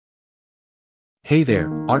Hey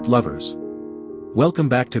there, art lovers. Welcome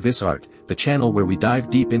back to VISART, the channel where we dive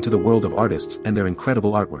deep into the world of artists and their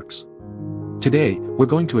incredible artworks. Today, we're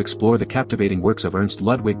going to explore the captivating works of Ernst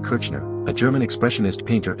Ludwig Kirchner, a German expressionist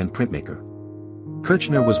painter and printmaker.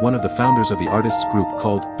 Kirchner was one of the founders of the artists group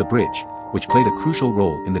called Die Brücke, which played a crucial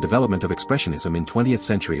role in the development of expressionism in 20th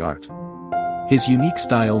century art. His unique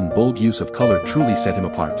style and bold use of color truly set him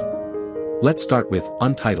apart. Let's start with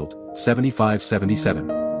Untitled,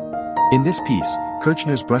 7577. In this piece,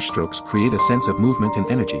 Kirchner's brushstrokes create a sense of movement and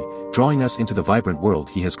energy, drawing us into the vibrant world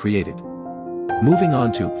he has created. Moving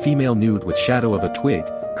on to Female Nude with Shadow of a Twig,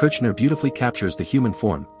 Kirchner beautifully captures the human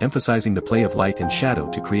form, emphasizing the play of light and shadow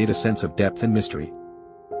to create a sense of depth and mystery.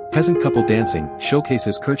 Peasant Couple Dancing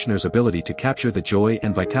showcases Kirchner's ability to capture the joy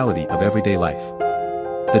and vitality of everyday life.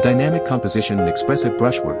 The dynamic composition and expressive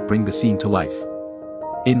brushwork bring the scene to life.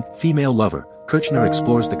 In Female Lover, Kirchner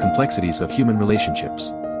explores the complexities of human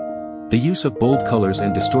relationships. The use of bold colors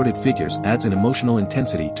and distorted figures adds an emotional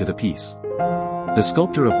intensity to the piece. The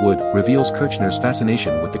Sculptor of Wood reveals Kirchner's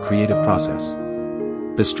fascination with the creative process.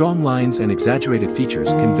 The strong lines and exaggerated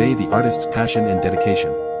features convey the artist's passion and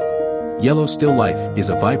dedication. Yellow Still Life is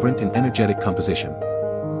a vibrant and energetic composition.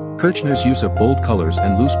 Kirchner's use of bold colors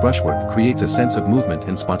and loose brushwork creates a sense of movement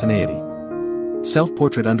and spontaneity.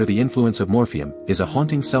 Self-Portrait Under the Influence of Morphium is a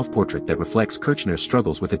haunting self-portrait that reflects Kirchner's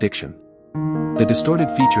struggles with addiction. The distorted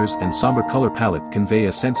features and somber color palette convey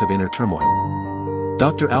a sense of inner turmoil.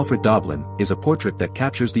 Dr. Alfred Doblin is a portrait that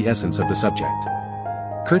captures the essence of the subject.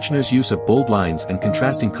 Kirchner's use of bold lines and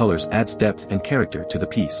contrasting colors adds depth and character to the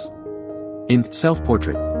piece. In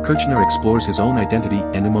Self-Portrait, Kirchner explores his own identity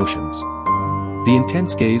and emotions. The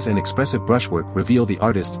intense gaze and expressive brushwork reveal the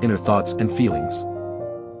artist's inner thoughts and feelings.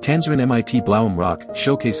 Tanzrin mit Blauem Rock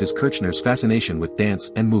showcases Kirchner's fascination with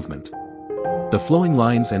dance and movement. The flowing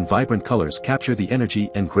lines and vibrant colors capture the energy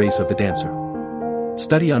and grace of the dancer.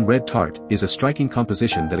 Study on Red Tart is a striking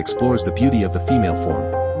composition that explores the beauty of the female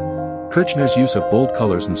form. Kirchner's use of bold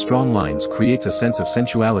colors and strong lines creates a sense of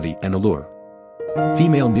sensuality and allure.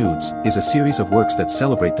 Female Nudes is a series of works that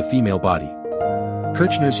celebrate the female body.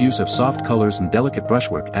 Kirchner's use of soft colors and delicate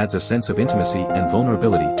brushwork adds a sense of intimacy and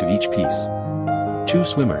vulnerability to each piece. Two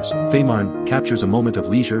Swimmers, Fehmarn, captures a moment of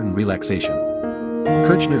leisure and relaxation.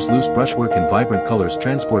 Kirchner's loose brushwork and vibrant colors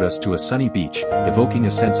transport us to a sunny beach, evoking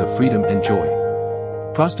a sense of freedom and joy.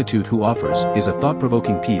 Prostitute Who Offers is a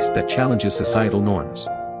thought-provoking piece that challenges societal norms.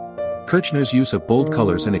 Kirchner's use of bold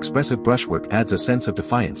colors and expressive brushwork adds a sense of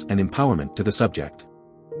defiance and empowerment to the subject.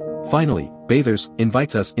 Finally, Bathers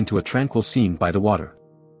invites us into a tranquil scene by the water.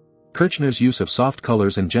 Kirchner's use of soft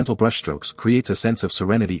colors and gentle brushstrokes creates a sense of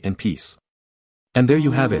serenity and peace. And there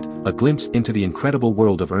you have it, a glimpse into the incredible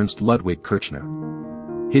world of Ernst Ludwig Kirchner.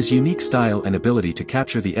 His unique style and ability to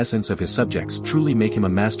capture the essence of his subjects truly make him a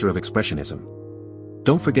master of expressionism.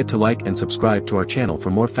 Don't forget to like and subscribe to our channel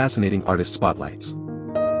for more fascinating artist spotlights.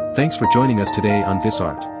 Thanks for joining us today on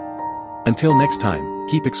VISART. Until next time,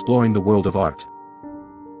 keep exploring the world of art.